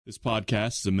This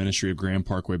podcast is a ministry of Grand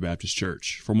Parkway Baptist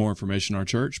Church. For more information on our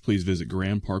church, please visit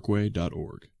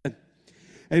grandparkway.org.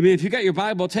 Amen. If you got your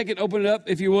Bible, take it, open it up,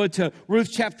 if you would, to Ruth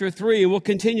chapter 3, and we'll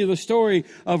continue the story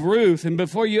of Ruth. And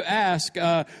before you ask,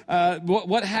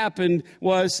 what happened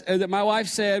was that my wife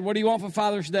said, "What do you want for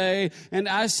Father's Day?" And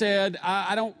I said,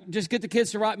 I don't just get the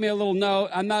kids to write me a little note.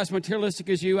 I'm not as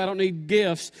materialistic as you. I don't need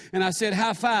gifts. And I said,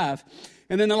 "High five."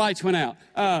 And then the lights went out.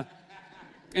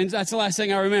 And that's the last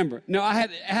thing I remember. No, I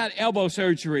had elbow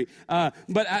surgery.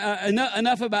 But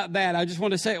enough about that. I just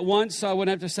want to say it once so I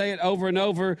wouldn't have to say it over and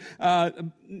over.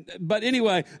 But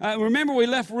anyway, remember we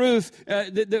left Ruth,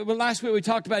 last week we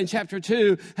talked about in chapter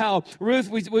 2, how Ruth,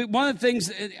 one of the things,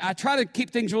 I try to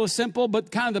keep things real simple,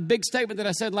 but kind of the big statement that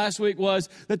I said last week was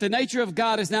that the nature of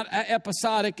God is not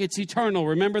episodic, it's eternal.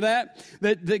 Remember that?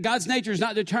 That God's nature is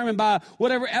not determined by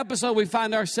whatever episode we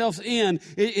find ourselves in.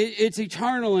 It's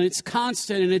eternal and it's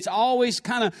constant and it's always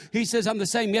kind of, he says, I'm the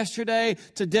same yesterday,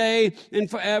 today, and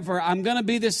forever. I'm going to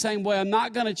be the same way. I'm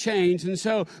not going to change. And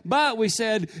so, but we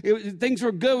said things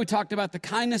were good. We talked about the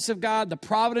kindness of God, the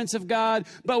providence of God,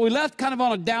 but we left kind of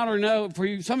on a downer note for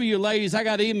you. Some of you ladies, I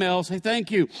got emails. Say,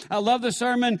 thank you. I love the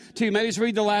sermon too. Maybe just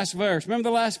read the last verse. Remember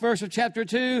the last verse of chapter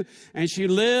 2? And she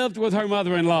lived with her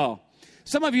mother-in-law.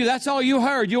 Some of you, that's all you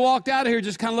heard. You walked out of here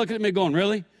just kind of looking at me going,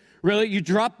 really? Really? You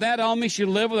dropped that on me? She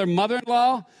lived with her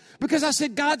mother-in-law? Because I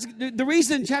said the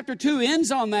reason chapter 2 ends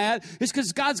on that is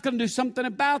because God's going to do something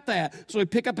about that. So we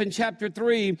pick up in chapter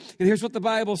 3, and here's what the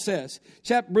Bible says.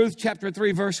 Ruth chapter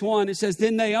 3, verse 1, it says,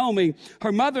 Then Naomi,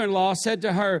 her mother-in-law, said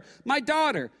to her, My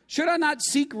daughter, should I not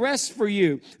seek rest for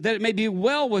you, that it may be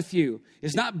well with you?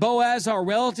 Is not Boaz our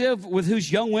relative with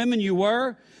whose young women you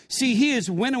were? See, he is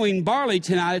winnowing barley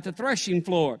tonight at the threshing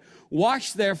floor.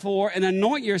 Wash, therefore, and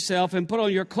anoint yourself and put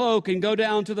on your cloak and go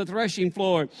down to the threshing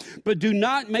floor. But do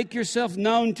not make yourself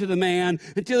known to the man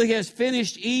until he has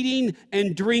finished eating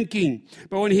and drinking.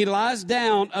 But when he lies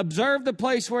down, observe the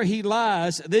place where he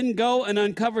lies. Then go and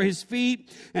uncover his feet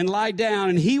and lie down,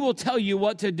 and he will tell you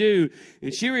what to do.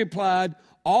 And she replied,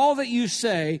 All that you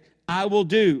say, I will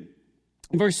do.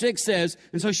 Verse 6 says,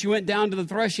 And so she went down to the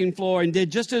threshing floor and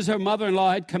did just as her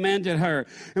mother-in-law had commanded her.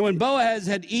 And when Boaz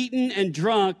had eaten and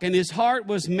drunk and his heart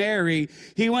was merry,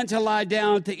 he went to lie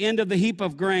down at the end of the heap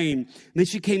of grain. And then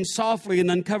she came softly and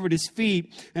uncovered his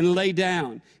feet and lay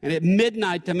down. And at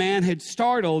midnight the man was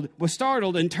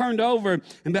startled and turned over.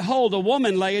 And behold, a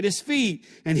woman lay at his feet.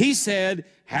 And he said,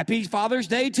 Happy Father's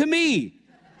Day to me.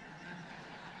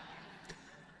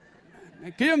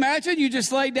 Can you imagine? You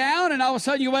just lay down and all of a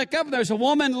sudden you wake up and there's a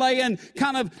woman laying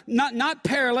kind of not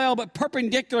parallel but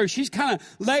perpendicular. She's kind of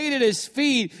laid at his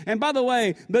feet. And by the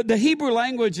way, the Hebrew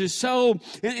language is so,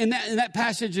 in that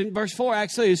passage in verse 4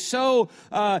 actually is so,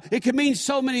 it can mean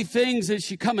so many things. Is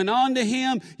she coming on to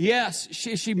him? Yes.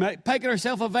 Is she making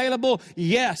herself available?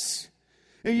 Yes.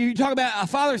 You talk about a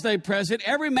Father's Day present.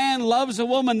 Every man loves a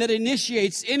woman that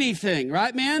initiates anything.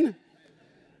 Right, man?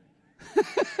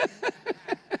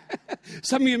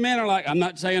 Some of you men are like, I'm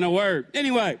not saying a word.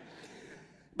 Anyway,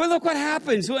 but look what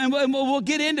happens. And we'll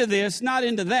get into this, not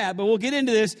into that, but we'll get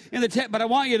into this in the text. But I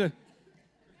want you to,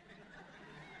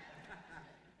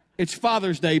 it's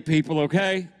Father's Day, people,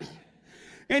 okay?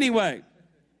 Anyway,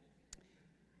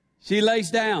 she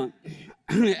lays down.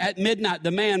 At midnight,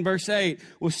 the man, verse 8,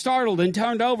 was startled and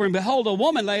turned over, and behold, a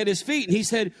woman lay at his feet. And he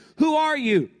said, Who are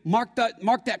you? Mark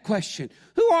that question.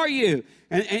 Who are you?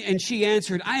 And she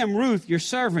answered, I am Ruth, your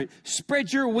servant.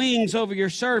 Spread your wings over your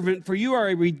servant, for you are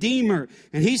a redeemer.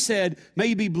 And he said, May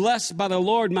you be blessed by the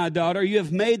Lord, my daughter. You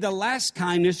have made the last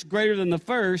kindness greater than the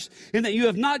first, in that you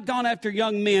have not gone after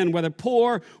young men, whether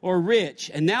poor or rich.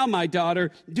 And now, my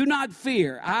daughter, do not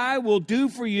fear. I will do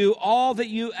for you all that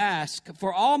you ask.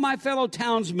 For all my fellow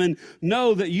townsmen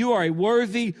know that you are a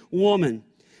worthy woman.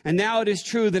 And now it is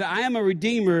true that I am a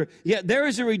redeemer, yet there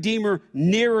is a redeemer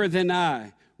nearer than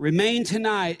I. Remain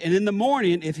tonight, and in the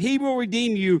morning, if he will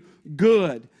redeem you,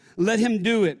 good. Let him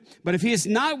do it. But if he is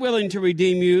not willing to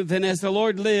redeem you, then as the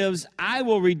Lord lives, I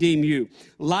will redeem you.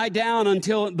 Lie down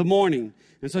until the morning.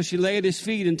 And so she lay at his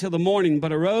feet until the morning,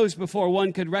 but arose before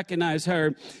one could recognize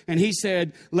her. And he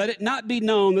said, Let it not be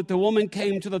known that the woman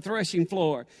came to the threshing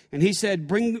floor. And he said,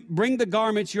 Bring the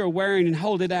garments you are wearing and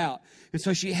hold it out. And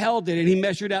so she held it, and he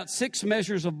measured out 6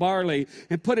 measures of barley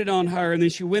and put it on her. And then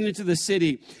she went into the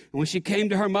city. And when she came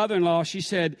to her mother-in-law, she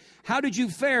said, How did you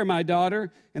fare, my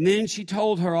daughter? And then she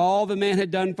told her all the man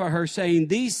had done for her, saying,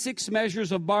 These 6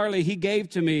 measures of barley he gave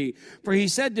to me. For he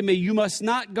said to me, You must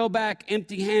not go back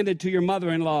empty-handed to your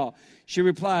mother-in-law. She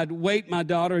replied, Wait, my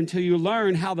daughter, until you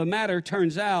learn how the matter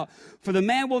turns out. For the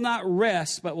man will not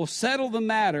rest, but will settle the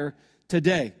matter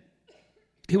today.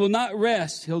 He will not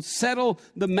rest. He'll settle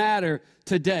the matter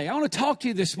today. I want to talk to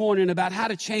you this morning about how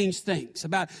to change things,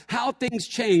 about how things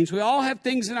change. We all have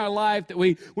things in our life that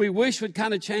we wish would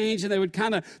kind of change, and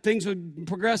things would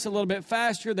progress a little bit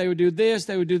faster. They would do this,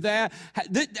 they would do that.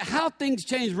 How things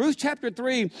change. Ruth chapter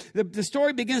 3, the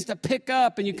story begins to pick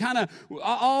up, and you kind of,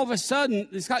 all of a sudden,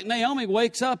 it's like Naomi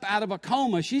wakes up out of a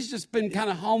coma. She's just been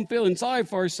kind of home feeling sorry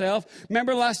for herself.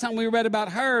 Remember last time we read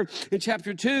about her in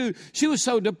chapter 2, she was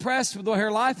so depressed with the way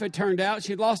her life had turned out.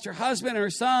 She'd lost her husband and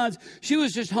her sons. She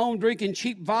was just home drinking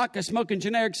cheap vodka, smoking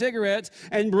generic cigarettes,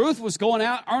 and Ruth was going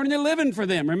out earning a living for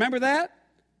them. Remember that?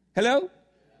 Hello?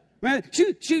 Man,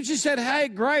 she just said, hey,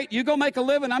 great, you go make a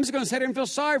living. I'm just going to sit here and feel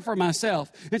sorry for myself.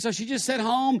 And so she just sat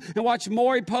home and watched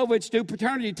Maury Povich do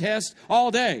paternity tests all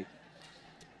day.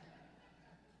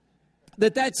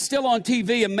 That's still on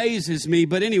TV amazes me,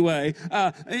 but anyway.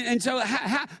 And so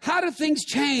how do things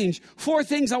change? 4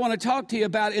 things I want to talk to you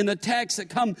about in the text that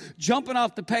come jumping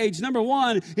off the page. Number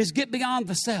 1 is get beyond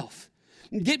the self.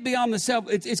 Get beyond the self.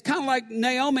 It's kind of like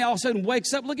Naomi all of a sudden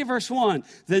wakes up. Look at verse 1.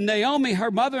 Then Naomi,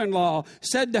 her mother-in-law,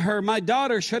 said to her, my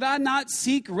daughter, should I not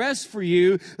seek rest for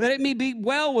you, that it may be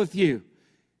well with you?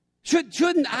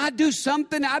 Shouldn't I do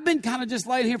something? I've been kind of just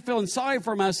laying here feeling sorry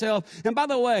for myself. And by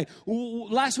the way,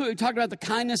 last week we talked about the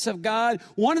kindness of God.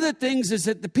 One of the things is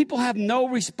that the people have no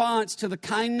response to the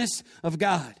kindness of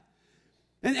God.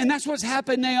 And that's what's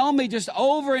happened. Naomi just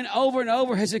over and over and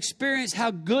over has experienced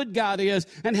how good God is,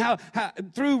 and how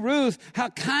through Ruth, how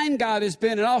kind God has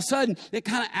been. And all of a sudden, it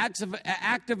kind of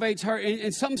activates her,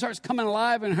 and something starts coming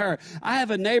alive in her. I have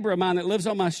a neighbor of mine that lives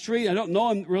on my street. I don't know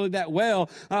him really that well,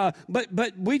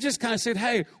 but we just kind of said,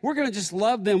 hey, we're going to just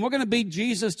love them. We're going to be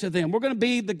Jesus to them. We're going to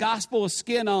be the gospel of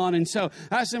skin on. And so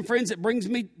I have some friends a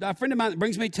friend of mine that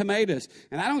brings me tomatoes.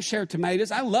 And I don't share tomatoes.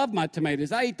 I love my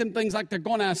tomatoes. I eat them things like they're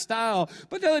going out of style.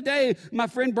 But the other day, my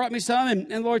friend brought me some,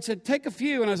 and the Lord said, take a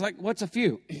few. And I was like, what's a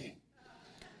few?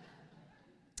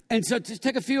 And so just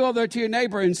take a few over there to your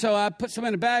neighbor. And so I put some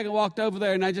in a bag and walked over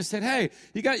there, and I just said, hey,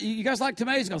 you guys like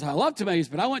tomatoes? He goes, I love tomatoes,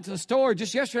 but I went to the store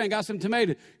just yesterday and got some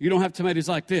tomatoes. You don't have tomatoes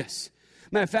like this.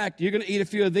 Matter of fact, you're going to eat a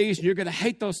few of these, and you're going to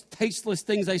hate those tasteless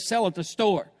things they sell at the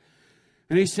store.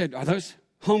 And he said, are those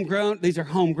homegrown? These are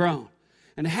homegrown.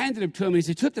 And I handed them to him, and as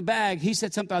he took the bag, he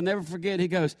said something I'll never forget. He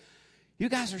goes, you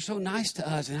guys are so nice to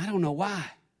us, and I don't know why.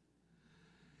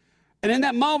 And in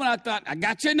that moment, I thought, I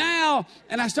got you now.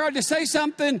 And I started to say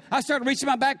something. I started reaching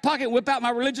my back pocket and whip out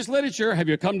my religious literature. Have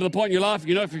you come to the point in your life,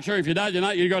 you know, if you're sure if you die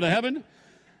tonight, you go to heaven?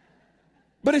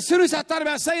 But as soon as I thought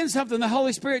about saying something, the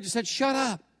Holy Spirit just said, shut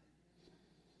up.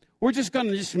 We're just going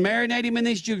to just marinate him in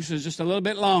these juices just a little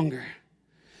bit longer.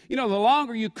 You know, the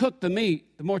longer you cook the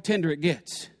meat, the more tender it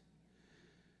gets.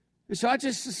 And so I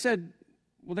just said,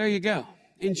 well, there you go.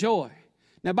 Enjoy.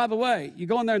 Now, by the way, you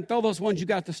go in there and throw those ones you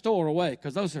got at the store away,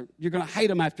 because you're going to hate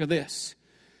them after this.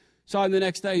 So the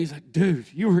next day, he's like, dude,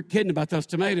 you weren't kidding about those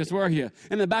tomatoes, were you?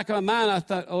 In the back of my mind, I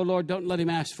thought, oh, Lord, don't let him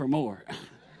ask for more.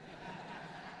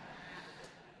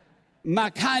 My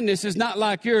kindness is not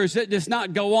like yours. It does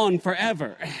not go on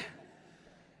forever.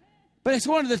 But it's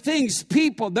one of the things,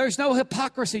 there's no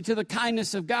hypocrisy to the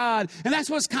kindness of God. And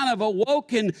that's what's kind of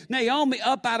awoken Naomi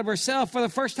up out of herself. For the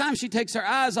first time, she takes her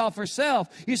eyes off herself.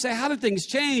 You say, how do things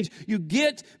change? You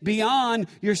get beyond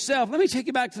yourself. Let me take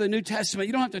you back to the New Testament.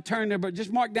 You don't have to turn there, but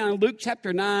just mark down Luke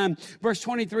chapter 9, verse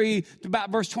 23 to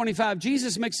about verse 25.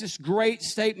 Jesus makes this great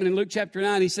statement in Luke chapter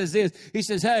 9. He says this. He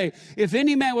says, hey, if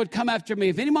any man would come after me,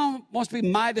 if anyone wants to be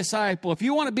my disciple, if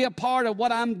you want to be a part of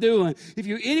what I'm doing,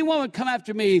 anyone would come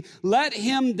after me, let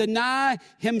him deny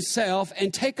himself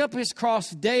and take up his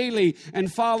cross daily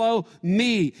and follow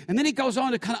me. And then he goes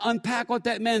on to kind of unpack what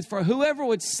that means for whoever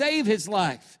would save his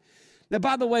life. Now,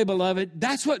 by the way, beloved,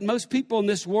 that's what most people in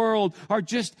this world are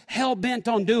just hell-bent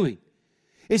on doing,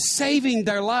 is saving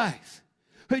their life.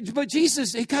 But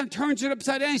Jesus, he kind of turns it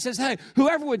upside down. He says, hey,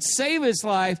 whoever would save his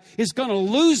life is going to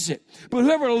lose it. But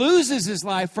whoever loses his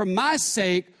life for my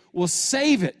sake will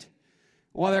save it.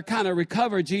 While they're kind of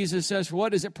recovered, Jesus says, for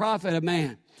what does it profit a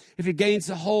man if he gains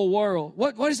the whole world?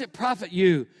 What does it profit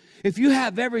you if you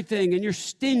have everything and you're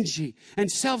stingy and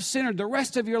self-centered the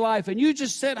rest of your life and you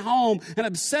just sit home and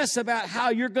obsess about how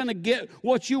you're going to get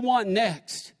what you want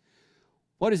next?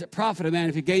 What does it profit a man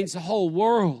if he gains the whole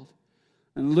world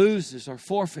and loses or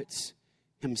forfeits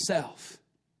himself?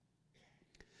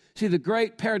 See, the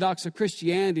great paradox of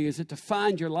Christianity is that to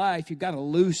find your life, you've got to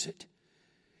lose it.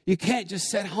 You can't just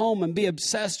sit home and be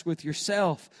obsessed with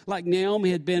yourself like Naomi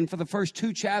had been for the first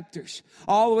 2 chapters.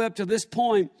 All the way up to this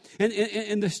point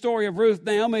in the story of Ruth,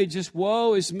 Naomi just,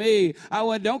 woe is me. I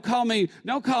went, don't call me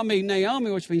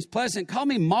Naomi, which means pleasant. Call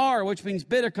me Mar, which means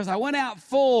bitter, because I went out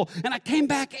full and I came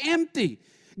back empty.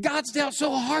 God's dealt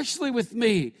so harshly with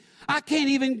me. I can't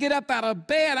even get up out of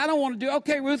bed. I don't want to do,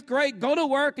 okay, Ruth, great, go to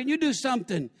work and you do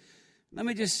something. Let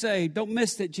me just say, don't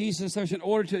miss that there's an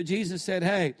order to it. Jesus said,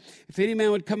 hey, if any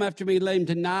man would come after me, let him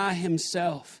deny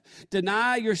himself.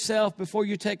 Deny yourself before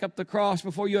you take up the cross,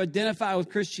 before you identify with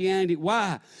Christianity.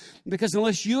 Why? Because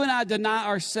unless you and I deny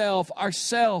ourself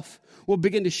will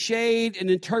begin to shade and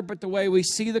interpret the way we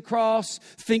see the cross,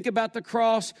 think about the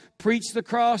cross, preach the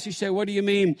cross. You say, what do you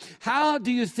mean? How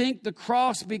do you think the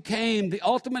cross became the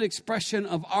ultimate expression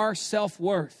of our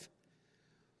self-worth?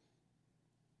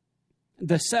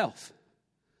 The self.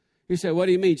 You say, what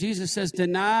do you mean? Jesus says,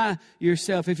 deny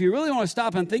yourself. If you really want to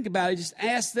stop and think about it, just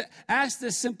ask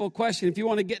this simple question. If you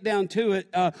want to get down to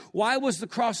it, why was the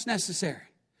cross necessary?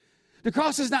 The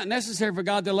cross is not necessary for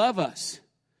God to love us.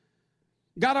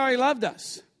 God already loved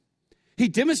us. He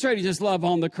demonstrated his love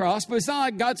on the cross, but it's not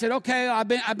like God said, okay, I've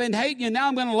been hating you, now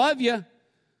I'm going to love you.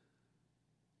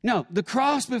 No, the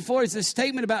cross before is a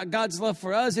statement about God's love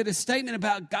for us. It is a statement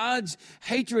about God's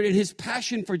hatred and his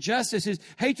passion for justice, his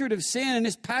hatred of sin and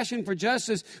his passion for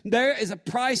justice. There is a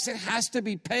price that has to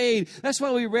be paid. That's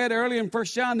why we read earlier in 1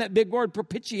 John that big word,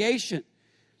 propitiation.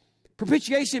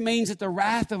 Propitiation means that the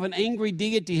wrath of an angry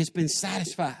deity has been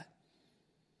satisfied.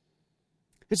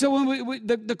 And so when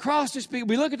the cross we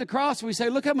look at the cross and we say,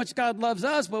 look how much God loves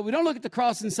us, but we don't look at the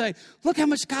cross and say, look how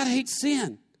much God hates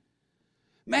sin.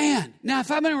 Man, now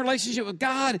if I'm in a relationship with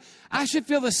God, I should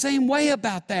feel the same way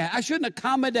about that. I shouldn't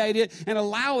accommodate it and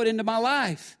allow it into my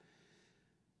life.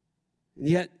 And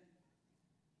yet,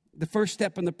 the first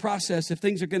step in the process, if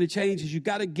things are going to change, is you've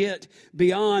got to get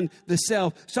beyond the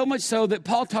self. So much so that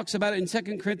Paul talks about it in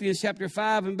 2 Corinthians chapter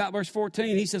 5 and about verse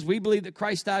 14. He says, we believe that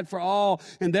Christ died for all,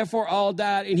 and therefore all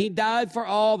died. And he died for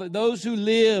all, that those who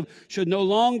live should no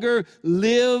longer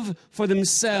live for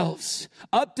themselves.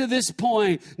 Up to this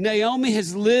point, Naomi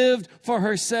has lived for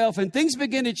herself. And things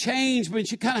begin to change when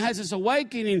she kind of has this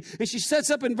awakening. And she sets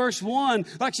up in verse 1,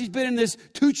 like she's been in this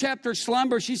 2-chapter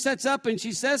slumber. She sets up and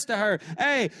she says to her,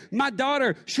 hey, my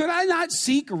daughter, should I not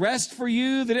seek rest for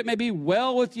you, that it may be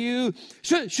well with you?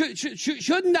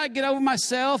 Shouldn't I get over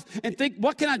myself and think,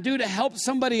 what can I do to help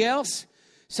somebody else?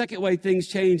 Second way things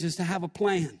change is to have a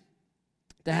plan.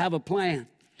 To have a plan.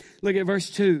 Look at verse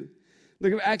 2.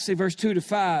 Look at actually verse 2 to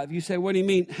 5. You say, what do you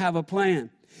mean, have a plan?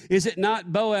 Is it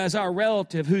not Boaz, our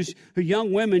relative, who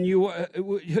young women you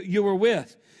were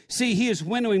with? See, he is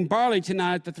winnowing barley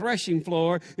tonight at the threshing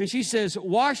floor. And she says,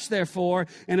 wash therefore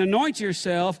and anoint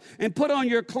yourself and put on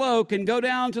your cloak and go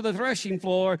down to the threshing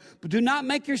floor. But do not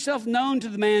make yourself known to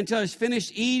the man until he's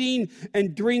finished eating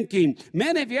and drinking.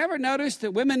 Men, have you ever noticed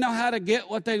that women know how to get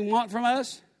what they want from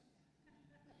us?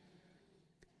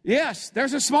 Yes,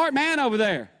 there's a smart man over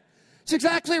there. It's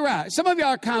exactly right. Some of y'all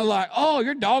are kind of like, oh,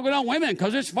 you're dogging on women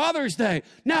because it's Father's Day.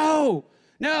 No,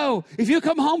 if you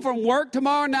come home from work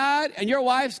tomorrow night and your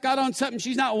wife's got on something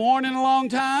she's not worn in a long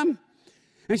time,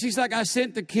 and she's like, I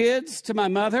sent the kids to my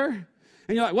mother, and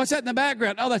you're like, what's that in the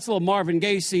background? Oh, that's a little Marvin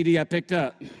Gaye CD I picked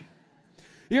up.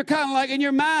 You're kind of like, in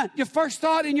your mind, your first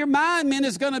thought in your mind, man,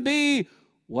 is going to be,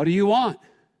 what do you want?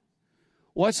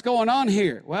 What's going on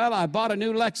here? Well, I bought a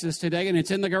new Lexus today, and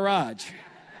it's in the garage.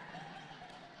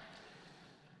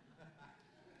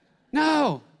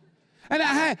 No.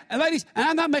 And ladies,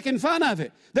 I'm not making fun of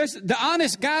it. There's the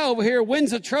honest guy over here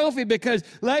wins a trophy because,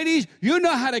 ladies, you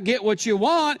know how to get what you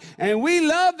want, and we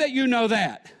love that you know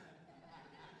that.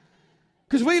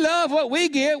 Because we love what we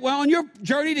get on your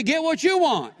journey to get what you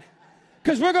want.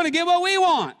 Because we're going to get what we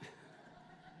want.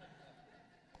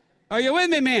 Are you with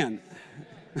me, men?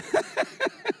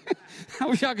 I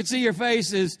wish y'all could see your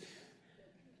faces.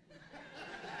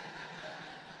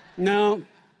 No,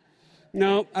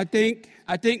 I think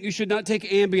you should not take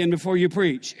Ambien before you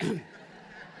preach.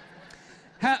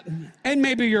 And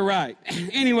maybe you're right.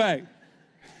 Anyway,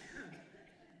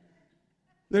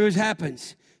 look what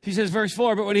happens. She says, verse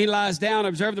 4, but when he lies down,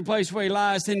 observe the place where he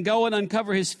lies, then go and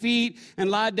uncover his feet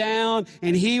and lie down,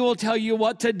 and he will tell you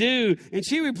what to do. And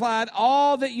she replied,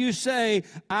 all that you say,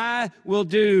 I will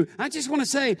do. I just want to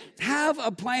say, have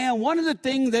a plan. One of the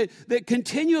things that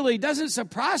continually doesn't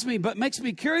surprise me, but makes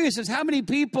me curious is how many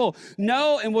people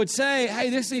know and would say, hey,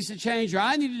 this needs to change, or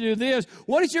I need to do this.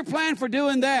 What is your plan for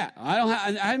doing that? I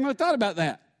haven't really thought about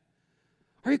that.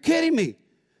 Are you kidding me?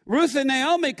 Ruth and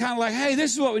Naomi kind of like, hey,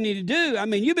 this is what we need to do. I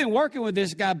mean, you've been working with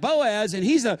this guy, Boaz, and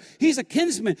he's a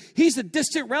kinsman. He's a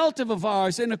distant relative of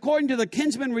ours. And according to the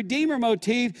kinsman redeemer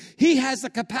motif, he has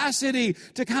the capacity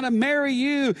to kind of marry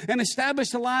you and establish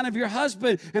the line of your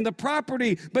husband and the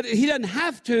property. But he doesn't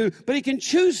have to, but he can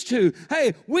choose to.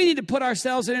 Hey, we need to put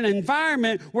ourselves in an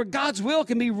environment where God's will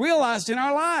can be realized in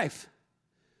our life.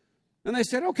 And they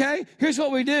said, okay, here's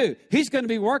what we do. He's going to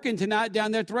be working tonight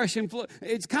down there threshing floor.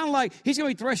 It's kind of like he's going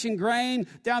to be threshing grain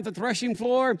down at the threshing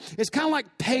floor. It's kind of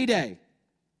like payday.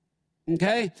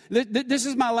 Okay? This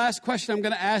is my last question I'm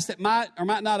going to ask that might or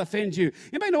might not offend you.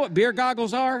 Anybody know what beer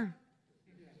goggles are?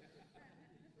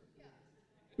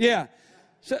 Yeah.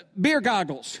 So, beer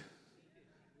goggles.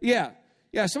 Yeah.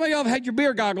 Yeah. Some of y'all have had your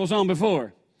beer goggles on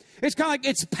before. It's kind of like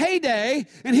it's payday,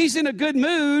 and he's in a good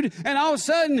mood, and all of a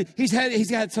sudden he's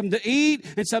had something to eat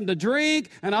and something to drink,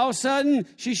 and all of a sudden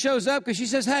she shows up because she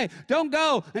says, hey, don't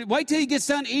go. And wait till he gets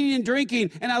done eating and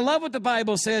drinking. And I love what the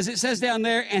Bible says. It says down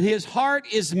there, and his heart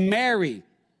is merry.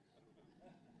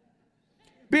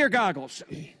 Beer goggles.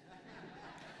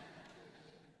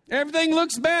 Everything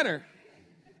looks better.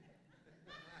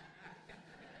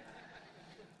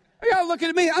 Y'all looking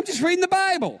at me. I'm just reading the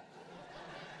Bible.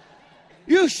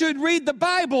 You should read the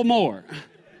Bible more.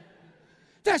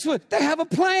 That's what they have a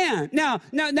plan. Now,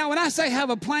 when I say have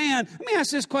a plan, let me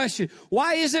ask this question.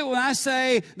 Why is it when I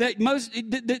say that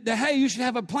hey, you should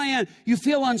have a plan, you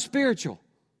feel unspiritual?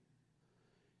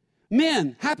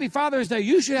 Men, happy Father's Day.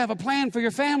 You should have a plan for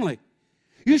your family.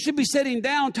 You should be sitting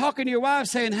down, talking to your wife,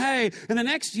 saying, hey, in the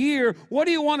next year, what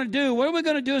do you want to do? What are we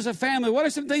going to do as a family? What are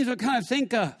some things we kind of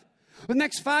think of? The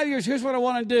next 5 years, here's what I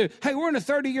want to do. Hey, we're in a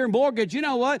 30-year mortgage. You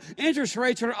know what? Interest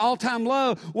rates are at all-time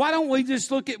low. Why don't we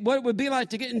just look at what it would be like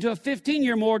to get into a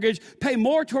 15-year mortgage, pay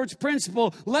more towards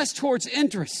principal, less towards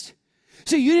interest?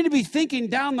 See, you need to be thinking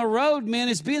down the road, man,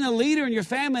 as being a leader in your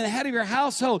family, the head of your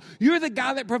household. You're the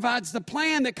guy that provides the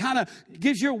plan that kind of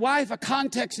gives your wife a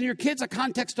context and your kids a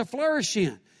context to flourish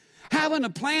in. Having a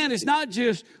plan is not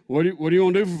just, what do you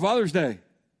want to do for Father's Day?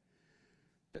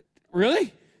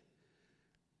 Really?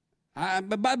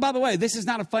 But by the way, this is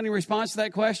not a funny response to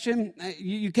that question.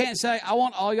 You can't say, I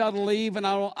want all y'all to leave and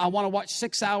I want to watch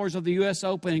 6 hours of the U.S.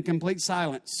 Open in complete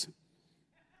silence.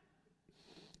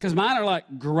 Because mine are like,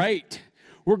 great.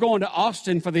 We're going to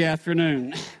Austin for the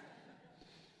afternoon.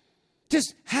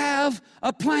 Just have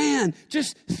a plan.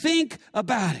 Just think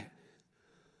about it.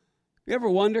 You ever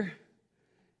wonder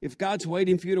if God's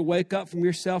waiting for you to wake up from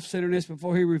your self-centeredness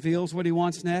before he reveals what he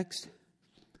wants next?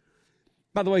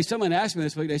 By the way, someone asked me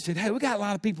this week, they said, hey, we got a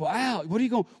lot of people out.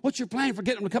 What's your plan for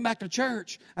getting them to come back to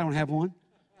church? I don't have one.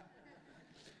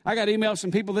 I got emails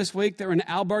from people this week. They're in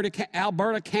Alberta,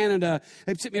 Canada.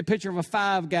 They sent me a picture of a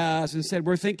Five Guys and said,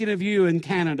 we're thinking of you in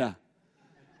Canada.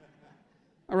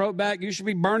 I wrote back, you should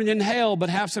be burning in hell, but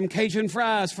have some Cajun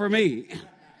fries for me.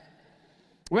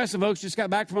 We got some folks just got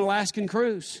back from an Alaskan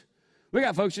cruise. We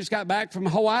got folks just got back from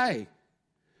Hawaii.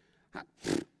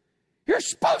 You're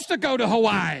supposed to go to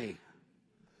Hawaii.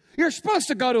 You're supposed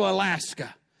to go to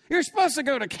Alaska. You're supposed to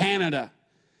go to Canada.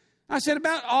 I said,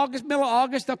 about middle of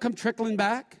August, they'll come trickling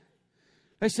back.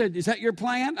 They said, is that your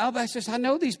plan? Oh, that's just, I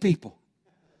know these people.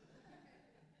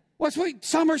 What's what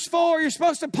summer's for? You're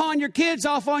supposed to pawn your kids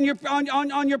off on your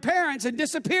parents and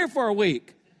disappear for a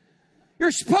week.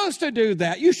 You're supposed to do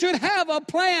that. You should have a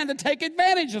plan to take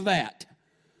advantage of that.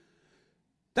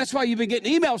 That's why you've been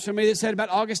getting emails from me that said about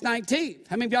August 19th.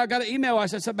 How many of y'all got an email where I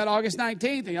said something about August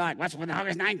 19th? And you're like, what's with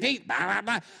August 19th? Blah, blah,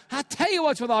 blah. I'll tell you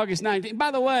what's with August 19th.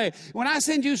 By the way, when I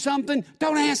send you something,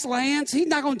 don't ask Lance. He's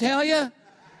not going to tell you.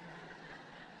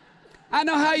 I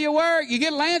know how you work. You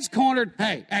get Lance cornered.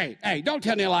 Hey, don't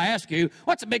tell Neil I ask you.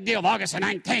 What's the big deal with August the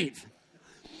 19th?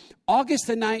 August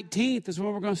the 19th is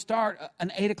when we're going to start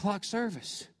an 8 o'clock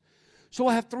service. So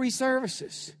we'll have 3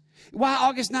 services. Why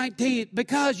August 19th?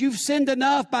 Because you've sinned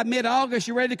enough by mid-August,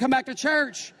 you're ready to come back to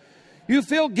church. You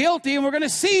feel guilty and we're going to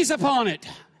seize upon it.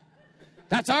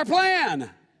 That's our plan.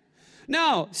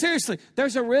 No, seriously,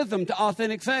 there's a rhythm to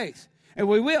authentic faith. And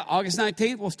we will. August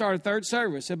 19th, we'll start a 3rd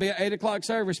service. It'll be an 8 o'clock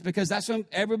service because that's when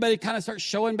everybody kind of starts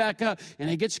showing back up and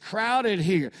it gets crowded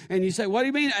here. And you say, what do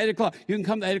you mean 8 o'clock? You can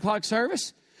come to 8 o'clock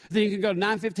service. Then you can go to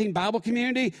 9:15 Bible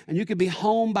community and you can be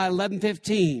home by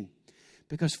 11:15.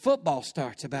 Because football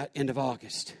starts about end of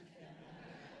August.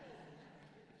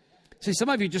 See, some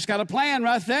of you just got a plan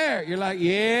right there. You're like,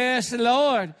 yes,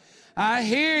 Lord, I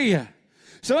hear you.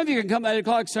 Some of you can come to 8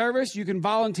 o'clock service. You can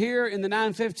volunteer in the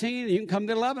 9:15, and you can come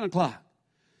to 11 o'clock.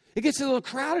 It gets a little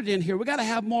crowded in here. We got to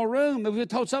have more room. We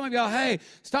told some of y'all, hey,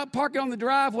 stop parking on the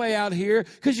driveway out here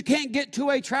because you can't get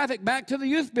two-way traffic back to the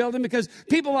youth building because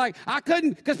people like, I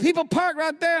couldn't, because people park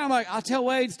right there. I'm like, I'll tell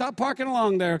Wade, stop parking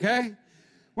along there, okay?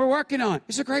 We're working on it.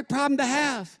 It's a great problem to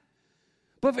have.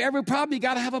 But for every problem, you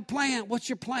got to have a plan. What's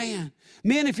your plan?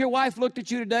 Men, if your wife looked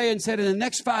at you today and said, in the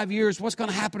next 5 years, what's going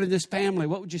to happen in this family?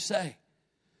 What would you say?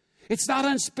 It's not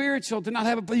unspiritual to not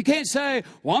have a plan. You can't say,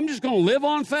 well, I'm just going to live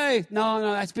on faith. No,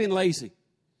 that's being lazy.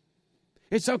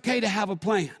 It's okay to have a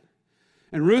plan.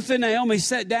 And Ruth and Naomi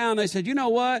sat down. They said, you know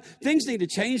what? Things need to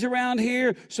change around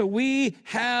here, so we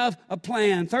have a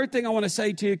plan. Third thing I want to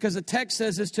say to you, because the text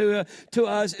says this to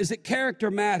us, is that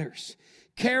character matters.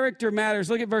 Character matters.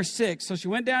 Look at verse 6. So she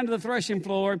went down to the threshing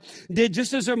floor, did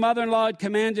just as her mother-in-law had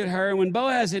commanded her. And when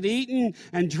Boaz had eaten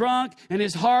and drunk, and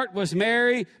his heart was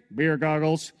merry, beer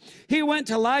goggles, he went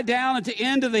to lie down at the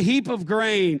end of the heap of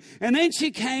grain. And then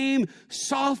she came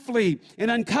softly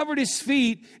and uncovered his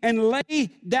feet and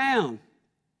lay down.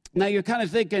 Now you're kind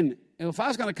of thinking, if I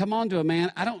was going to come on to a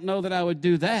man, I don't know that I would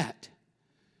do that.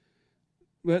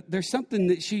 But there's something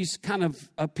that she's kind of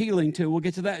appealing to. We'll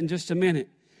get to that in just a minute.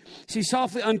 She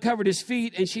softly uncovered his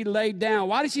feet and she laid down.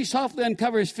 Why did she softly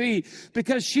uncover his feet?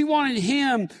 Because she wanted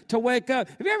him to wake up.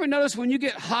 Have you ever noticed when you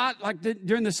get hot, like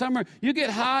during the summer, you get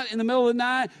hot in the middle of the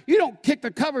night, you don't kick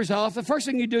the covers off. The first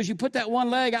thing you do is you put that one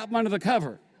leg out from under the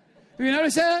cover. Have you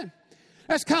noticed that?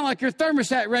 That's kind of like your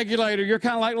thermostat regulator. You're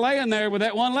kind of like laying there with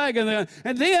that one leg. And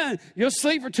then you'll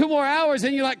sleep for 2 more hours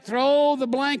and you like throw the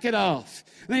blanket off.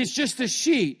 And then it's just a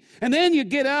sheet. And then you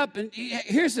get up and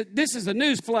this is a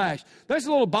news flash. There's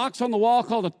a little box on the wall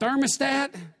called a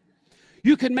thermostat.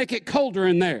 You can make it colder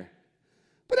in there.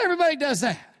 But everybody does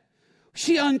that.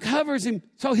 She uncovers him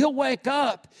so he'll wake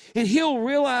up and he'll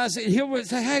realize it and he'll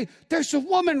say, hey, there's a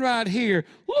woman right here.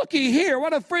 Looky here.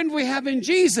 What a friend we have in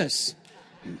Jesus.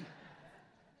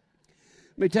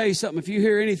 Let me tell you something. If you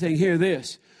hear anything, hear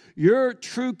this. Your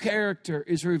true character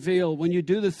is revealed when you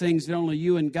do the things that only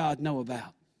you and God know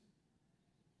about.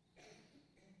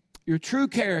 Your true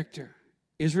character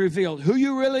is revealed. Who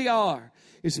you really are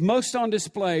is most on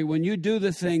display when you do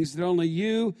the things that only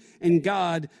you and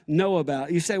God know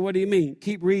about. You say, what do you mean?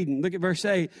 Keep reading. Look at verse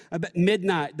 8. About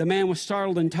midnight, the man was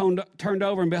startled and turned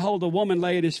over, and behold, a woman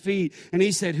lay at his feet. And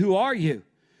he said, who are you?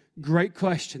 Great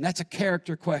question. That's a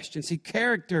character question. See,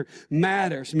 character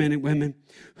matters, men and women.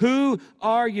 Who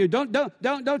are you? Don't.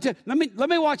 Let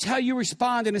me watch how you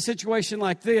respond in a situation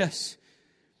like this.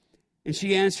 And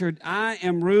she answered, I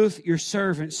am Ruth, your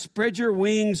servant. Spread your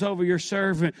wings over your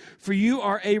servant, for you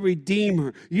are a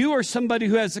redeemer. You are somebody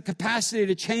who has the capacity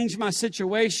to change my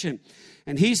situation.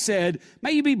 And he said,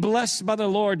 may you be blessed by the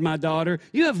Lord, my daughter.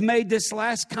 You have made this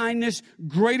last kindness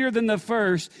greater than the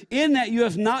first, in that you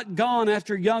have not gone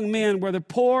after young men, whether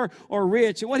poor or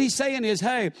rich. And what he's saying is,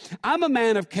 hey, I'm a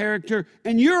man of character,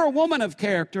 and you're a woman of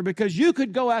character, because you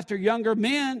could go after younger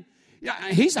men.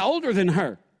 He's older than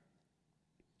her.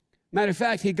 Matter of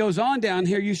fact, he goes on down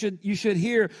here. You should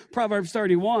hear Proverbs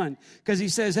 31, because he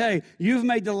says, hey, you've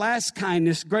made the last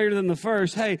kindness greater than the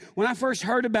first. Hey, when I first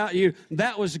heard about you,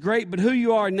 that was great. But who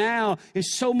you are now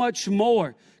is so much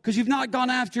more, because you've not gone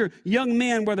after young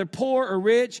men, whether poor or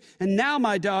rich. And now,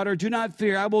 my daughter, do not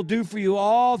fear. I will do for you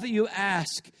all that you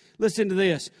ask. Listen to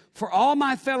this. For all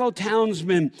my fellow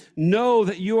townsmen know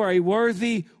that you are a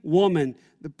worthy woman.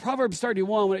 The Proverbs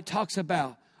 31, when it talks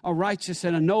about a righteous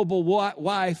and a noble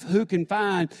wife, who can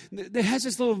find? It has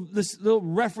this little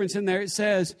reference in there. It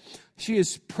says, she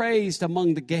is praised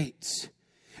among the gates.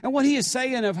 And what he is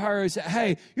saying of her is that,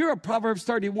 hey, you're a Proverbs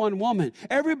 31 woman.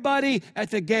 Everybody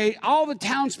at the gate, all the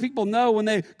townspeople know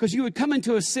because you would come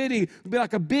into a city, it would be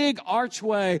like a big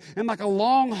archway and like a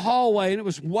long hallway, and it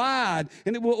was wide.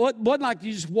 And it wasn't like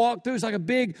you just walked through. It was like a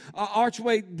big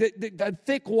archway, a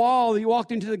thick wall that you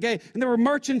walked into the gate. And there were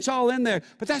merchants all in there.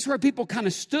 But that's where people kind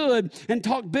of stood and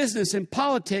talked business and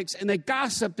politics, and they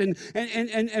gossiped.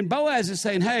 And Boaz is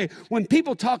saying, hey, when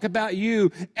people talk about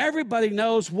you, everybody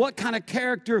knows what kind of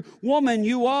character woman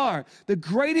you are. The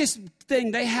greatest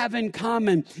thing they have in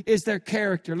common is their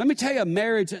character. Let me tell you, a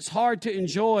marriage that's hard to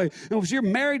enjoy, and if you're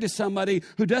married to somebody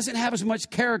who doesn't have as much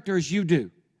character as you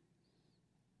do.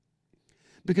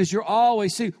 Because you're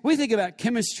always, we think about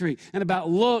chemistry and about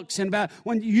looks and about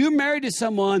when you're married to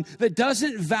someone that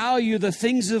doesn't value the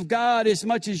things of God as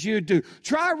much as you do.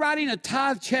 Try writing a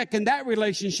tithe check in that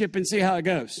relationship and see how it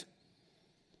goes.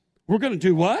 We're going to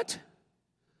do what?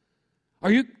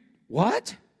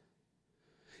 What?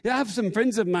 Yeah, I have some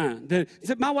friends of mine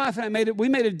that my wife and I we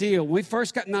made a deal. When we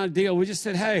first got on a deal, we just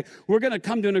said, hey, we're going to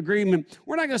come to an agreement.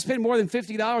 We're not going to spend more than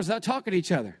 $50 without talking to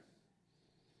each other.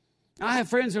 I have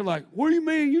friends that are like, what do you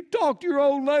mean? You talk to your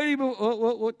old lady?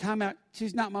 What time out?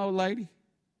 She's not my old lady.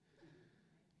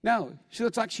 No, she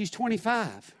looks like she's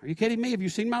 25. Are you kidding me? Have you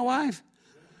seen my wife?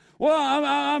 Well,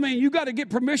 I mean, you got to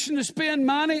get permission to spend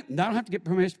money. No, I don't have to get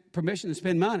permission to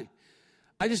spend money.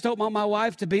 I just don't want my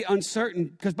wife to be uncertain.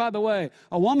 Because, by the way,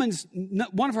 one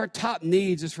of her top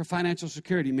needs is for financial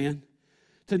security, men.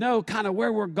 To know kind of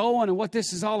where we're going and what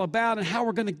this is all about and how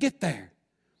we're going to get there.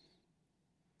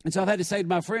 And so I've had to say to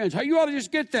my friends, hey, you ought to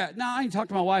just get that. No, I need to talk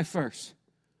to my wife first.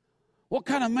 What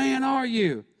kind of man are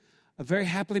you? a very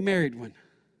happily married one.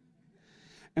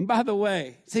 And by the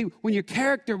way, see, when you're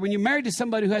married to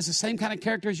somebody who has the same kind of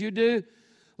character as you do,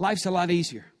 life's a lot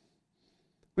easier.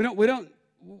 We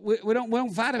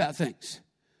don't fight about things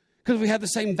because we have the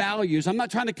same values. I'm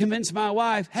not trying to convince my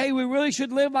wife, hey, we really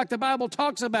should live like the Bible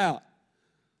talks about.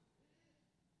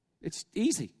 It's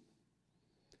easy.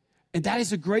 And that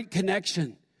is a great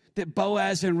connection that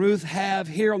Boaz and Ruth have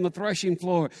here on the threshing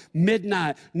floor.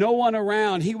 Midnight, no one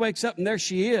around. He wakes up and there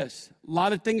she is. A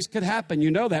lot of things could happen.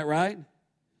 You know that, right?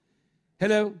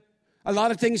 Hello? A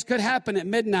lot of things could happen at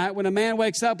midnight when a man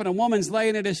wakes up and a woman's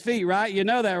laying at his feet, right? You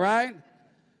know that, right?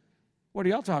 What are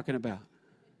y'all talking about?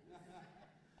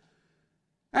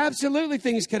 Absolutely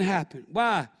things can happen.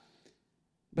 Why?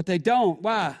 But they don't.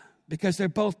 Why? Because they're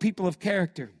both people of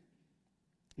character.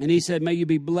 And he said, may you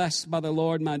be blessed by the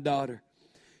Lord, my daughter.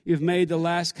 You've made the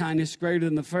last kindness greater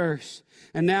than the first.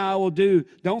 And now I will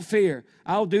don't fear,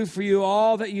 I'll do for you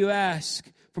all that you ask.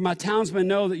 For my townsmen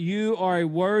know that you are a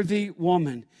worthy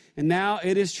woman. And now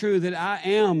it is true that I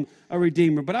am a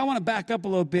redeemer. But I want to back up a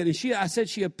little bit. And I said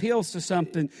she appeals to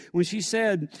something when she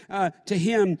said to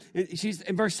him, she's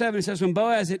in verse 7, it says, when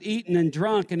Boaz had eaten and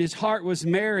drunk and his heart was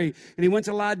merry, and he went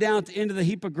to lie down at the end of the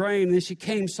heap of grain, and then she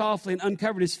came softly and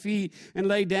uncovered his feet and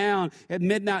lay down. At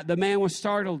midnight, the man was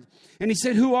startled. And he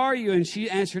said, who are you? And she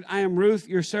answered, I am Ruth,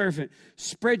 your servant.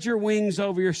 Spread your wings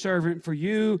over your servant, for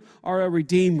you are a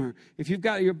redeemer. If you've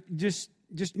got your, just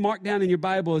mark down in your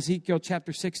Bible, Ezekiel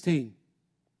chapter 16.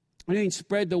 I mean,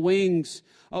 spread your wings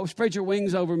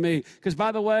over me. Because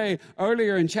by the way,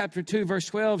 earlier in chapter 2, verse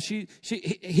 12,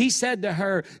 he said to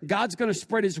her, God's going to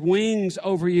spread his wings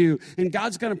over you, and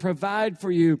God's going to provide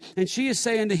for you. And she is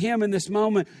saying to him in this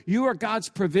moment, you are God's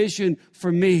provision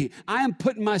for me. I am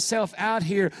putting myself out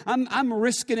here. I'm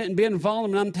risking it and being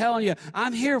vulnerable. And I'm telling you,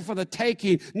 I'm here for the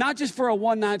taking, not just for a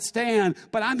one-night stand,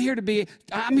 but I'm here to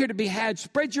be had.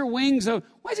 Spread your wings.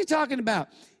 What is he talking about?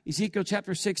 Ezekiel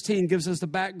chapter 16 gives us the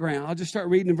background. I'll just start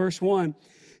reading in verse 1.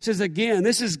 It says again,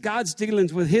 this is God's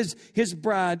dealings with his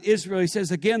bride, Israel. He says,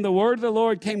 again, the word of the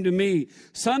Lord came to me.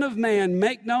 Son of man,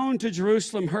 make known to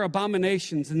Jerusalem her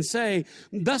abominations and say,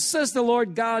 thus says the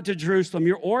Lord God to Jerusalem,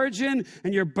 your origin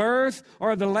and your birth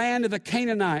are the land of the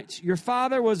Canaanites. Your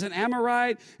father was an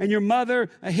Amorite and your mother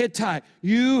a Hittite.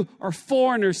 You are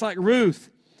foreigners like Ruth.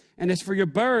 And as for your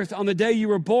birth, on the day you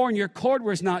were born, your cord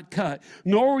was not cut,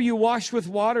 nor were you washed with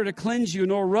water to cleanse you,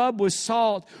 nor rubbed with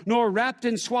salt, nor wrapped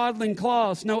in swaddling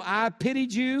cloths. No, I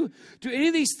pitied you. Do any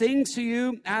of these things to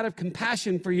you out of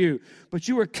compassion for you. But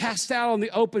you were cast out on the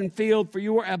open field, for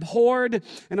you were abhorred,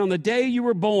 and on the day you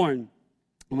were born,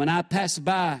 when I passed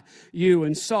by you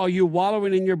and saw you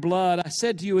wallowing in your blood, I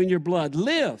said to you in your blood,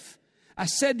 live. I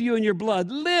said to you in your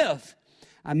blood, live.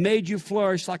 I made you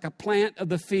flourish like a plant of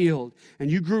the field, and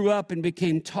you grew up and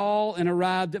became tall and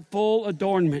arrived at full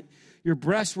adornment. Your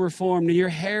breasts were formed and your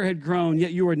hair had grown,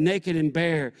 yet you were naked and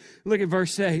bare. Look at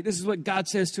verse 8. This is what God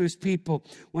says to his people.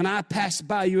 When I passed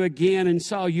by you again and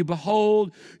saw you,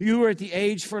 behold, you were at the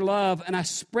age for love, and I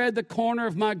spread the corner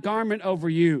of my garment over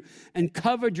you and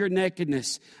covered your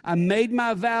nakedness. I made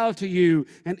my vow to you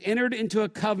and entered into a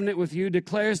covenant with you,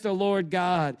 declares the Lord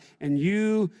God, and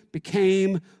you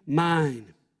became mine.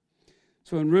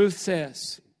 So when Ruth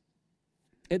says,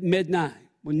 at midnight,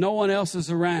 when no one else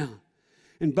is around,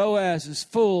 and Boaz is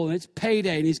full, and it's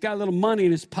payday, and he's got a little money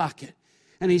in his pocket,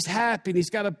 and he's happy, and he's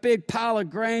got a big pile of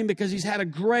grain because he's had a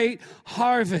great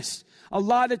harvest. A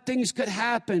lot of things could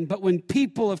happen, but when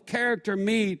people of character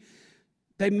meet,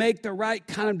 they make the right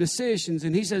kind of decisions.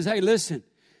 And he says, hey, listen.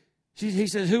 He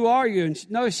says, who are you? And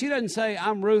she doesn't say,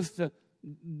 I'm Ruth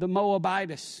the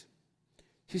Moabitess.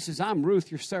 She says, I'm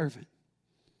Ruth, your servant.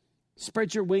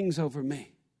 Spread your wings over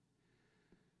me.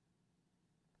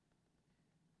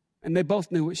 And they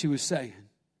both knew what she was saying.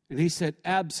 And he said,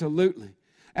 absolutely,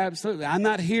 absolutely. I'm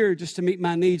not here just to meet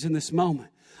my needs in this moment.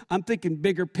 I'm thinking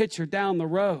bigger picture down the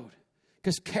road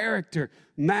because character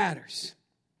matters.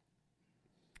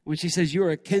 When she says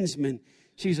you're a kinsman,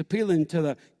 she's appealing to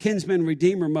the kinsman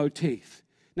redeemer motif.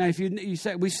 Now, if you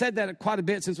say, we've said that quite a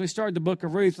bit since we started the book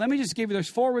of Ruth. Let me just give you, there's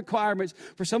 4 requirements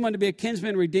for someone to be a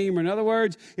kinsman redeemer. In other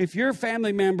words, if your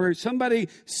family member, somebody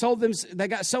they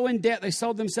got so in debt, they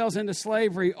sold themselves into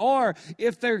slavery, or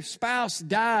if their spouse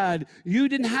died, you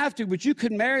didn't have to, but you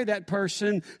could marry that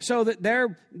person so that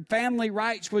their family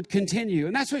rights would continue.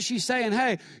 And that's what she's saying.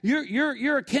 Hey,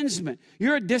 you're a kinsman.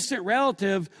 You're a distant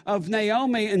relative of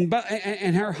Naomi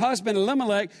and her husband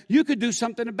Elimelech. You could do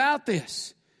something about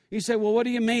this. You say, well, what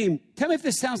do you mean? Tell me if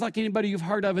this sounds like anybody you've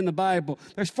heard of in the Bible.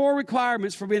 There's 4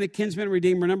 requirements for being a kinsman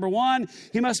redeemer. Number 1,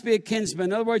 he must be a kinsman.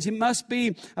 In other words, he must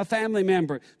be a family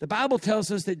member. The Bible tells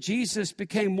us that Jesus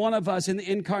became one of us in the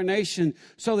incarnation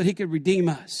so that he could redeem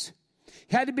us.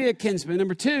 He had to be a kinsman.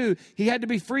 Number 2, he had to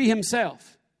be free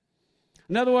himself.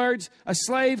 In other words, a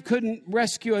slave couldn't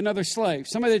rescue another slave.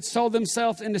 Somebody that sold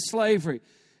themselves into slavery.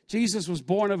 Jesus was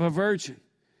born of a virgin.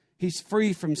 He's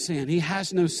free from sin. He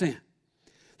has no sin.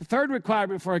 The third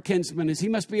requirement for a kinsman is he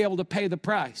must be able to pay the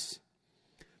price.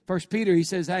 1 Peter, he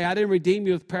says, hey, I didn't redeem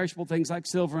you with perishable things like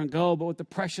silver and gold, but with the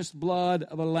precious blood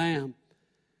of a lamb.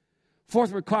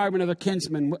 Fourth requirement of a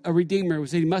kinsman, a redeemer,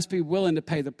 was that he must be willing to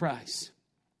pay the price.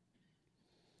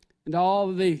 And all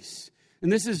of these,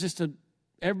 and this is just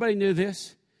everybody knew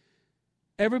this.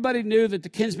 Everybody knew that the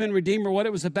kinsman redeemer, what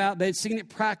it was about, they'd seen it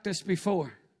practiced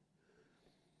before.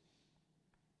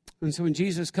 And so when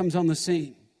Jesus comes on the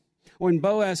scene, when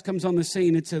Boaz comes on the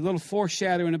scene, it's a little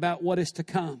foreshadowing about what is to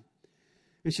come.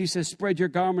 And she says, spread your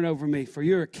garment over me, for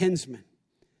you're a kinsman.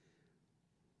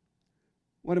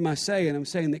 What am I saying? I'm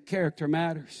saying that character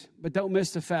matters. But don't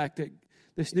miss the fact that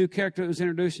this new character that was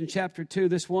introduced in chapter 2,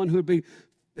 this one who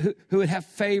would have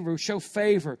favor, show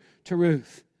favor to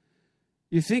Ruth.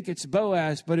 You think it's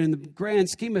Boaz, but in the grand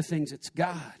scheme of things, it's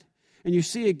God. And you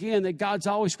see again that God's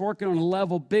always working on a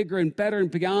level bigger and better and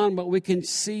beyond what we can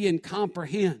see and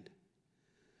comprehend.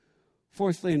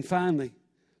 Fourthly and finally,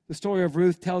 the story of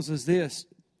Ruth tells us this.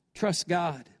 Trust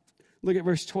God. Look at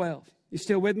verse 12. You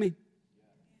still with me?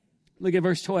 Look at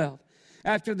verse 12.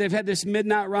 After they've had this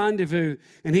midnight rendezvous,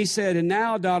 and he said, and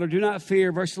now, daughter, do not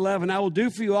fear. Verse 11, I will do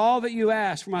for you all that you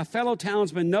ask, for my fellow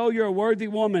townsmen know you're a worthy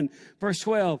woman. Verse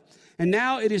 12, and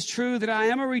now it is true that I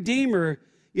am a redeemer,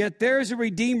 yet there is a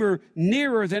redeemer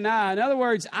nearer than I. In other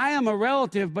words, I am a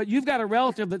relative, but you've got a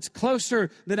relative that's closer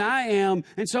than I am.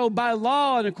 And so by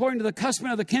law and according to the custom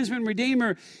of the kinsman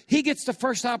redeemer, he gets the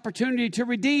first opportunity to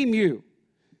redeem you.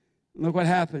 Look what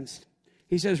happens.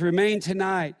 He says, remain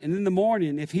tonight, and in the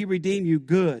morning, if he redeem you,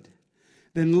 good.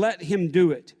 Then let him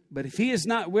do it. But if he is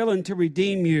not willing to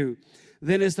redeem you,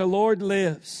 then as the Lord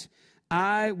lives,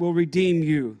 I will redeem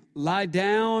you. Lie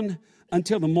down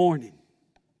until the morning.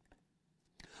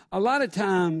 A lot of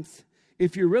times,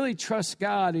 if you really trust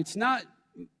God, it's not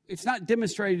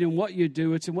demonstrated in what you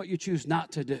do, it's in what you choose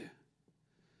not to do.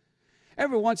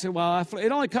 Every once in a while,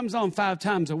 it only comes on 5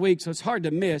 times a week, so it's hard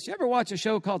to miss. You ever watch a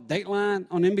show called Dateline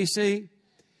on NBC?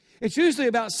 It's usually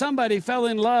about somebody fell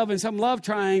in love in some love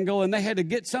triangle and they had to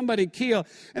get somebody killed.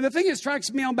 And the thing that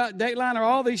strikes me about Dateline or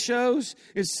all these shows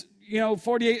is,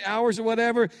 48 hours or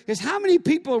whatever, is how many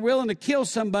people are willing to kill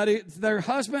somebody, their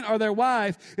husband or their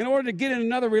wife, in order to get in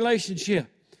another relationship.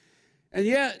 And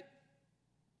yet,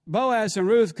 Boaz and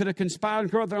Ruth could have conspired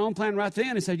and come up with their own plan right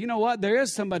then and said, you know what, there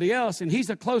is somebody else, and he's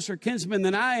a closer kinsman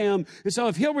than I am. And so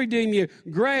if he'll redeem you,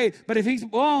 great. But if he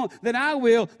won't, then I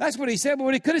will. That's what he said. But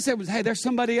what he could have said was, hey, there's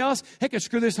somebody else. He could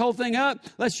screw this whole thing up.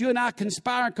 Let's you and I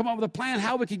conspire and come up with a plan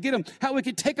how we could get him, how we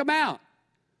could take him out.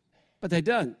 But they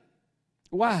didn't.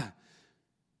 Why?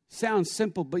 Sounds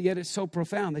simple, but yet it's so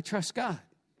profound. They trust God.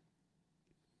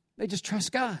 They just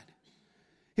trust God.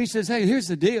 He says, hey, here's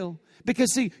the deal.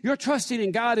 Because, see, your trusting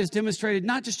in God is demonstrated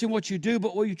not just in what you do,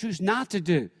 but what you choose not to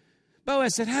do.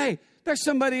 Boaz said, hey, there's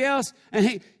somebody else.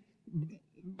 And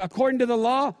according to the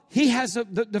law, he has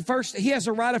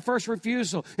a right of first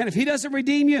refusal. And if he doesn't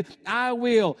redeem you, I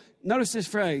will. Notice this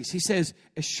phrase. He says,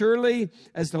 as surely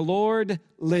as the Lord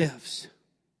lives.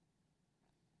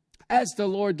 As the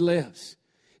Lord lives.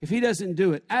 If he doesn't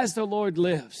do it, as the Lord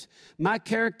lives, my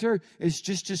character is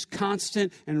just as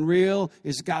constant and real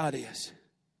as God is.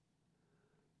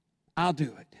 I'll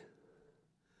do it.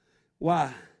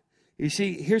 Why? You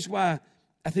see, here's why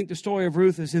I think the story of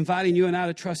Ruth is inviting you and I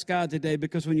to trust God today,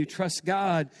 because when you trust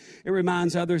God, it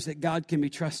reminds others that God can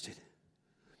be trusted.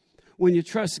 When you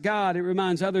trust God, it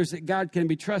reminds others that God can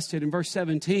be trusted. In verse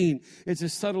 17, it's a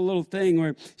subtle little thing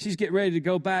where she's getting ready to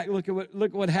go back. Look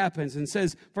at what happens. And it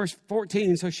says, verse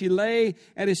 14, so she lay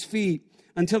at his feet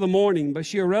until the morning, but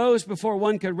she arose before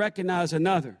one could recognize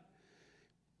another.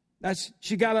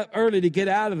 She got up early to get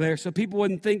out of there so people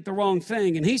wouldn't think the wrong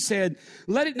thing. And he said,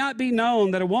 let it not be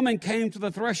known that a woman came to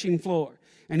the threshing floor.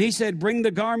 And he said, bring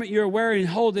the garment you're wearing and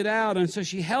hold it out. And so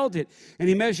she held it. And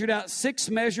he measured out 6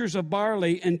 measures of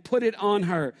barley and put it on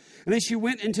her. And then she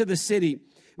went into the city.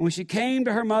 And when she came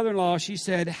to her mother-in-law, she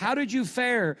said, how did you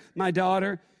fare, my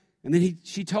daughter? And then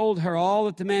she told her all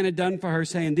that the man had done for her,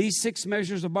 saying, these 6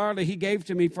 measures of barley he gave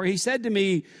to me. For he said to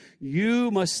me,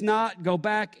 you must not go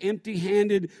back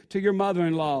empty-handed to your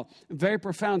mother-in-law. A very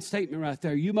profound statement right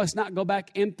there. You must not go back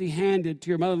empty-handed to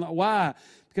your mother-in-law. Why?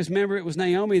 Because remember, it was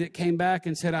Naomi that came back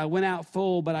and said, I went out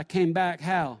full, but I came back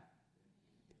how?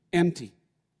 Empty.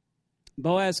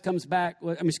 Ruth comes back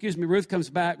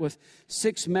with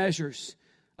 6 measures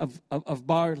of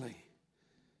barley.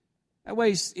 That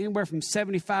weighs anywhere from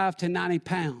 75 to 90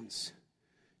 pounds.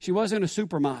 She wasn't a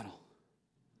supermodel.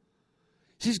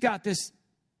 She's got this,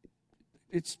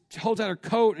 she holds out her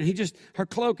coat and her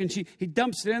cloak, and he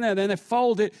dumps it in there, then they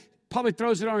fold it, probably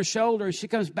throws it on her shoulder, and she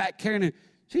comes back carrying it.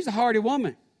 She's a hardy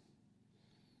woman.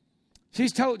 She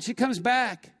comes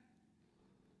back.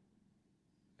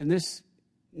 And this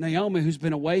Naomi, who's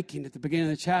been awakened at the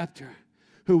beginning of the chapter,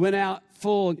 who went out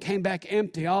full and came back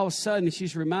empty, all of a sudden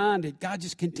she's reminded, God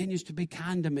just continues to be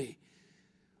kind to me.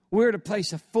 We're at a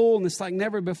place of fullness like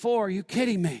never before. Are you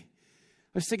kidding me?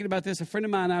 I was thinking about this. A friend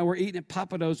of mine and I were eating at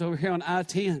Pappadeaux's over here on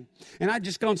I-10. And I'd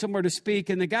just gone somewhere to speak.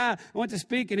 And the guy, I went to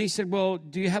speak, and he said, well,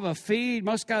 do you have a fee?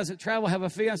 Most guys that travel have a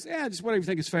fee. I said, yeah, just whatever you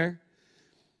think is fair.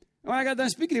 When I got done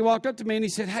speaking, he walked up to me and he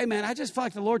said, hey, man, I just felt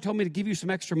like the Lord told me to give you some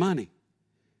extra money.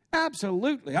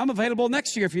 Absolutely. I'm available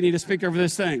next year if you need a speaker for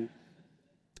this thing.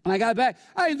 And I got back.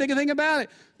 I didn't think a thing about it.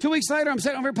 2 weeks later, I'm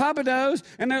sitting over at Pappadeaux's,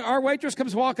 and our waitress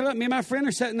comes walking up. Me and my friend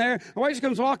are sitting there. Our waitress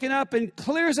comes walking up, and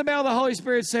clear as a bell, the Holy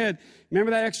Spirit said, remember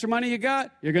that extra money you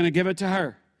got? You're going to give it to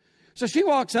her. So she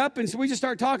walks up, and so we just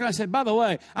start talking. I said, by the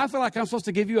way, I feel like I'm supposed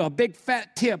to give you a big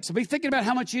fat tip, so be thinking about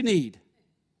how much you need.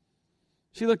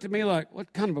 She looked at me like,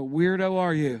 what kind of a weirdo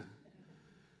are you?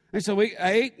 And so we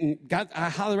ate and I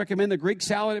highly recommend the Greek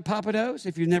salad at Pappadeaux's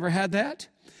if you've never had that.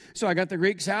 So I got the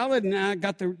Greek salad and I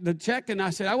got the check, and I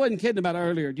said, I wasn't kidding about it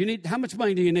earlier. How much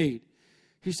money do you need?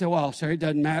 He said, well, sir, it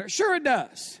doesn't matter. Sure it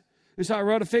does. And so I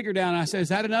wrote a figure down, and I said, is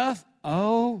that enough?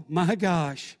 Oh, my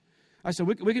gosh. I said,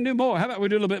 we can do more. How about we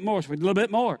do a little bit more? So we did a little bit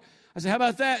more. I said, how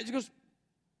about that? She goes,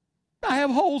 I have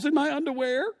holes in my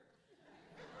underwear.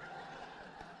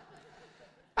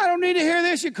 I don't need to hear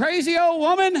this, you crazy old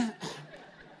woman.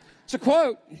 It's a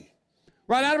quote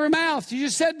right out of her mouth. She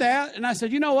just said that. And I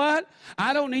said, you know what?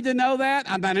 I don't need to know that.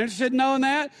 I'm not interested in knowing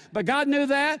that. But God knew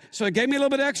that. So he gave me a little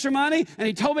bit of extra money. And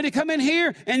he told me to come in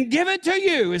here and give it to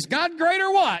you. Is God great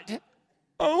or what?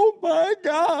 Oh, my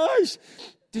gosh.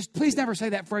 Just please never say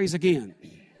that phrase again.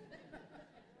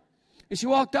 And she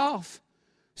walked off,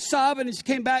 sobbing. And she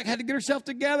came back, had to get herself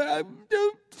together.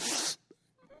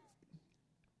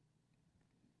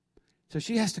 So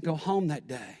she has to go home that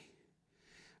day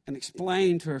and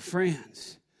explain to her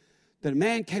friends that a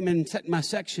man came in and sat in my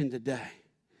section today.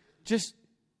 Just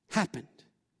happened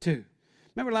to.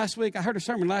 Remember last week, I heard a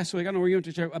sermon last week, I don't know where you went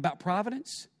to church, about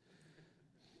providence.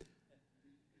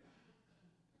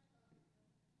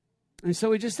 And so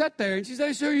we just sat there, and she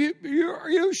said, so are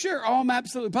you sure? Oh, I'm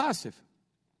absolutely positive.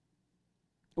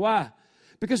 Why?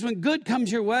 Because when good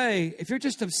comes your way, if you're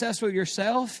just obsessed with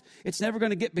yourself, it's never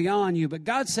going to get beyond you. But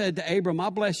God said to Abram,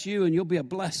 I'll bless you, and you'll be a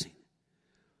blessing.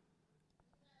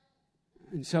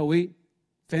 And so we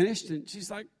finished, and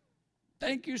she's like,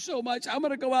 thank you so much. I'm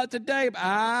going to go out today. But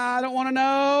I don't want to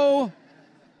know.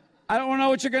 I don't want to know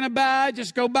what you're going to buy.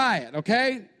 Just go buy it,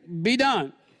 okay? Be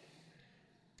done.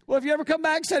 Well, if you ever come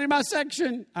back, sit in my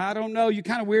section. I don't know. You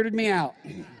kind of weirded me out.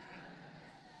 I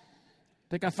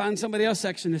think I find somebody else's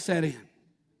section to sit in.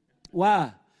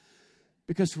 Why?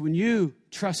 Because when you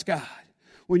trust God,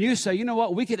 when you say, you know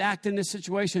what, we could act in this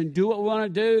situation and do what we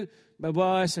want to do. But boy,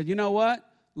 I said, you know what?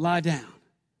 Lie down.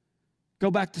 Go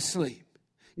back to sleep.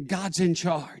 God's in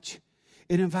charge.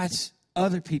 It invites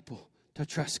other people to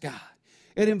trust God.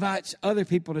 It invites other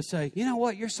people to say, you know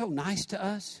what, you're so nice to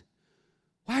us.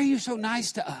 Why are you so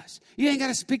nice to us? You ain't got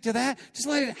to speak to that. Just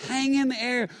let it hang in the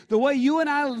air. The way you and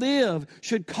I live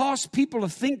should cause people to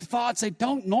think thoughts they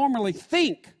don't normally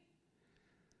think.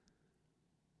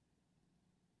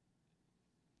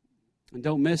 And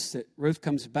don't miss it. Ruth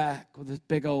comes back with this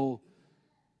big old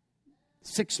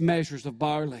 6 measures of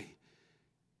barley.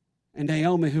 And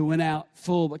Naomi, who went out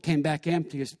full but came back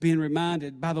empty, is being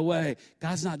reminded, by the way,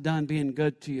 God's not done being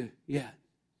good to you yet.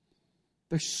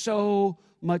 There's so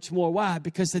much more. Why?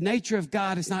 Because the nature of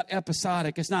God is not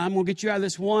episodic. It's not, I'm going to get you out of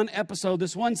this one episode,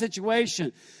 this one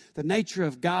situation. The nature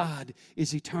of God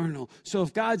is eternal. So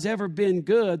if God's ever been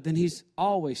good, then he's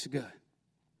always good.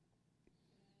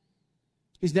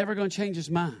 He's never going to change his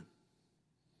mind.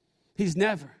 He's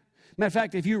never. Matter of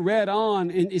fact, if you read on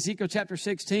in Ezekiel chapter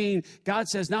 16, God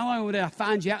says, not only did I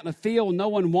find you out in the field, no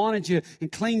one wanted you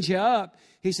and cleaned you up.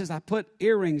 He says, I put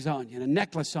earrings on you and a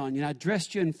necklace on you, and I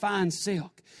dressed you in fine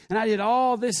silk. And I did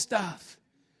all this stuff.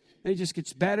 And it just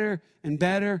gets better and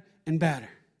better and better.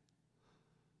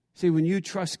 See, when you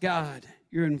trust God,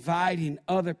 you're inviting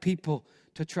other people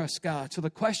to trust God. So the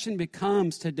question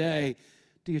becomes today,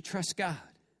 do you trust God?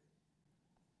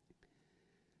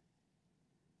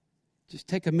 Just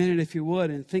take a minute, if you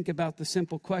would, and think about the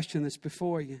simple question that's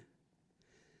before you.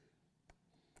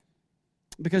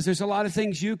 Because there's a lot of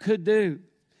things you could do,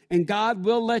 and God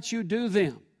will let you do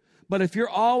them. But if you're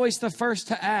always the first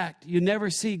to act, you never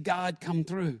see God come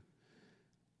through.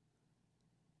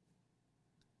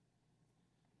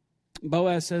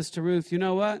 Boaz says to Ruth, you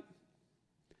know what?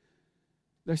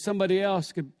 There's somebody else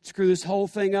who could screw this whole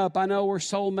thing up. I know we're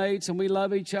soulmates and we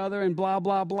love each other and blah,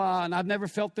 blah, blah. And I've never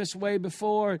felt this way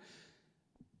before.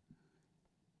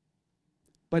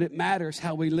 But it matters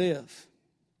how we live.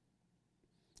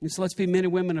 And so let's be men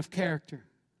and women of character.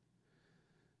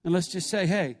 And let's just say,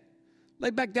 hey,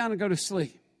 lay back down and go to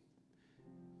sleep.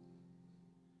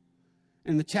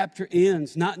 And the chapter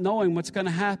ends not knowing what's going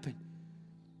to happen.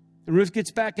 And Ruth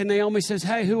gets back and Naomi says,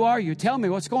 hey, who are you? Tell me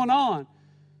what's going on.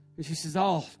 And she says,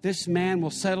 oh, this man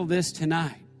will settle this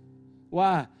tonight.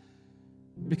 Why?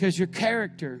 Because your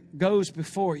character goes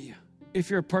before you if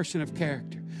you're a person of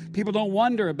character. People don't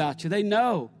wonder about you. They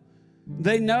know.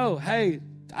 They know, hey,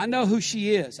 I know who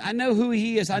she is. I know who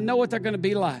he is. I know what they're going to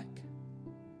be like.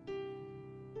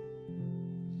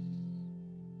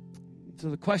 So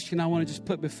the question I want to just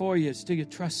put before you is, do you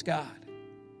trust God?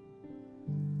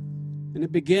 And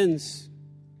it begins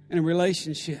in a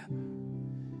relationship.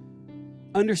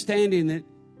 Understanding that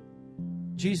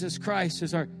Jesus Christ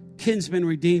is our kinsman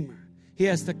redeemer. He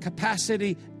has the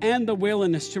capacity and the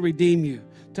willingness to redeem you,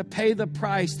 to pay the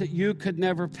price that you could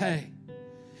never pay.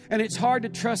 And it's hard to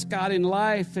trust God in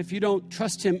life if you don't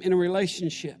trust Him in a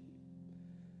relationship.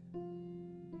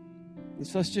 And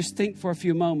so let's just think for a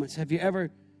few moments. Have you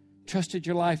ever trusted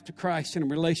your life to Christ in a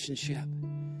relationship?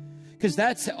 Because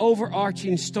that's the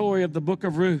overarching story of the book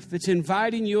of Ruth. It's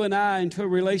inviting you and I into a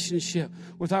relationship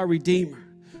with our Redeemer,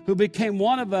 who became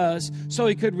one of us so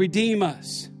He could redeem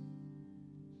us.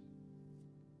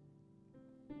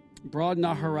 Broaden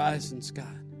our horizons,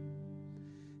 God.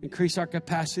 Increase our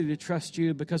capacity to trust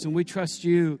You, because when we trust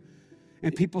You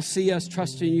and people see us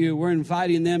trusting You, we're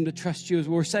inviting them to trust You. As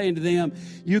we're saying to them,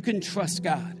 you can trust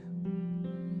God.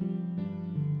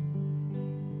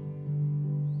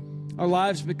 Our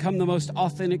lives become the most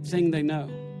authentic thing they know.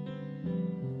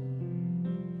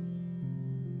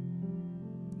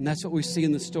 And that's what we see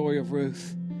in the story of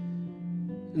Ruth.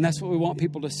 And that's what we want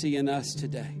people to see in us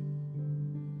today.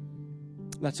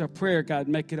 That's our prayer, God.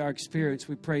 Make it our experience.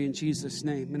 We pray in Jesus'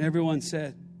 name. And everyone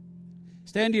said,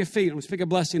 stand to your feet and we'll speak a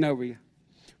blessing over you.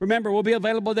 Remember, we'll be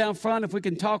available down front. If we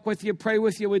can talk with you, pray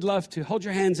with you, we'd love to. Hold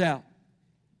your hands out.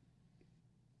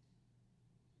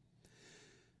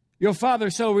 Your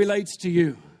Father so relates to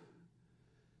you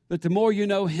that the more you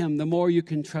know Him, the more you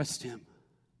can trust Him.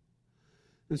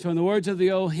 And so in the words of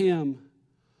the old hymn,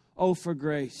 oh, for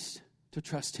grace to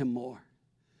trust Him more.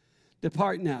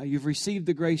 Depart now. You've received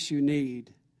the grace you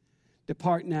need.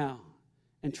 Depart now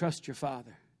and trust your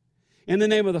Father. In the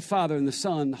name of the Father and the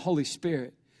Son and the Holy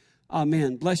Spirit,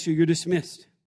 amen. Bless you. You're dismissed.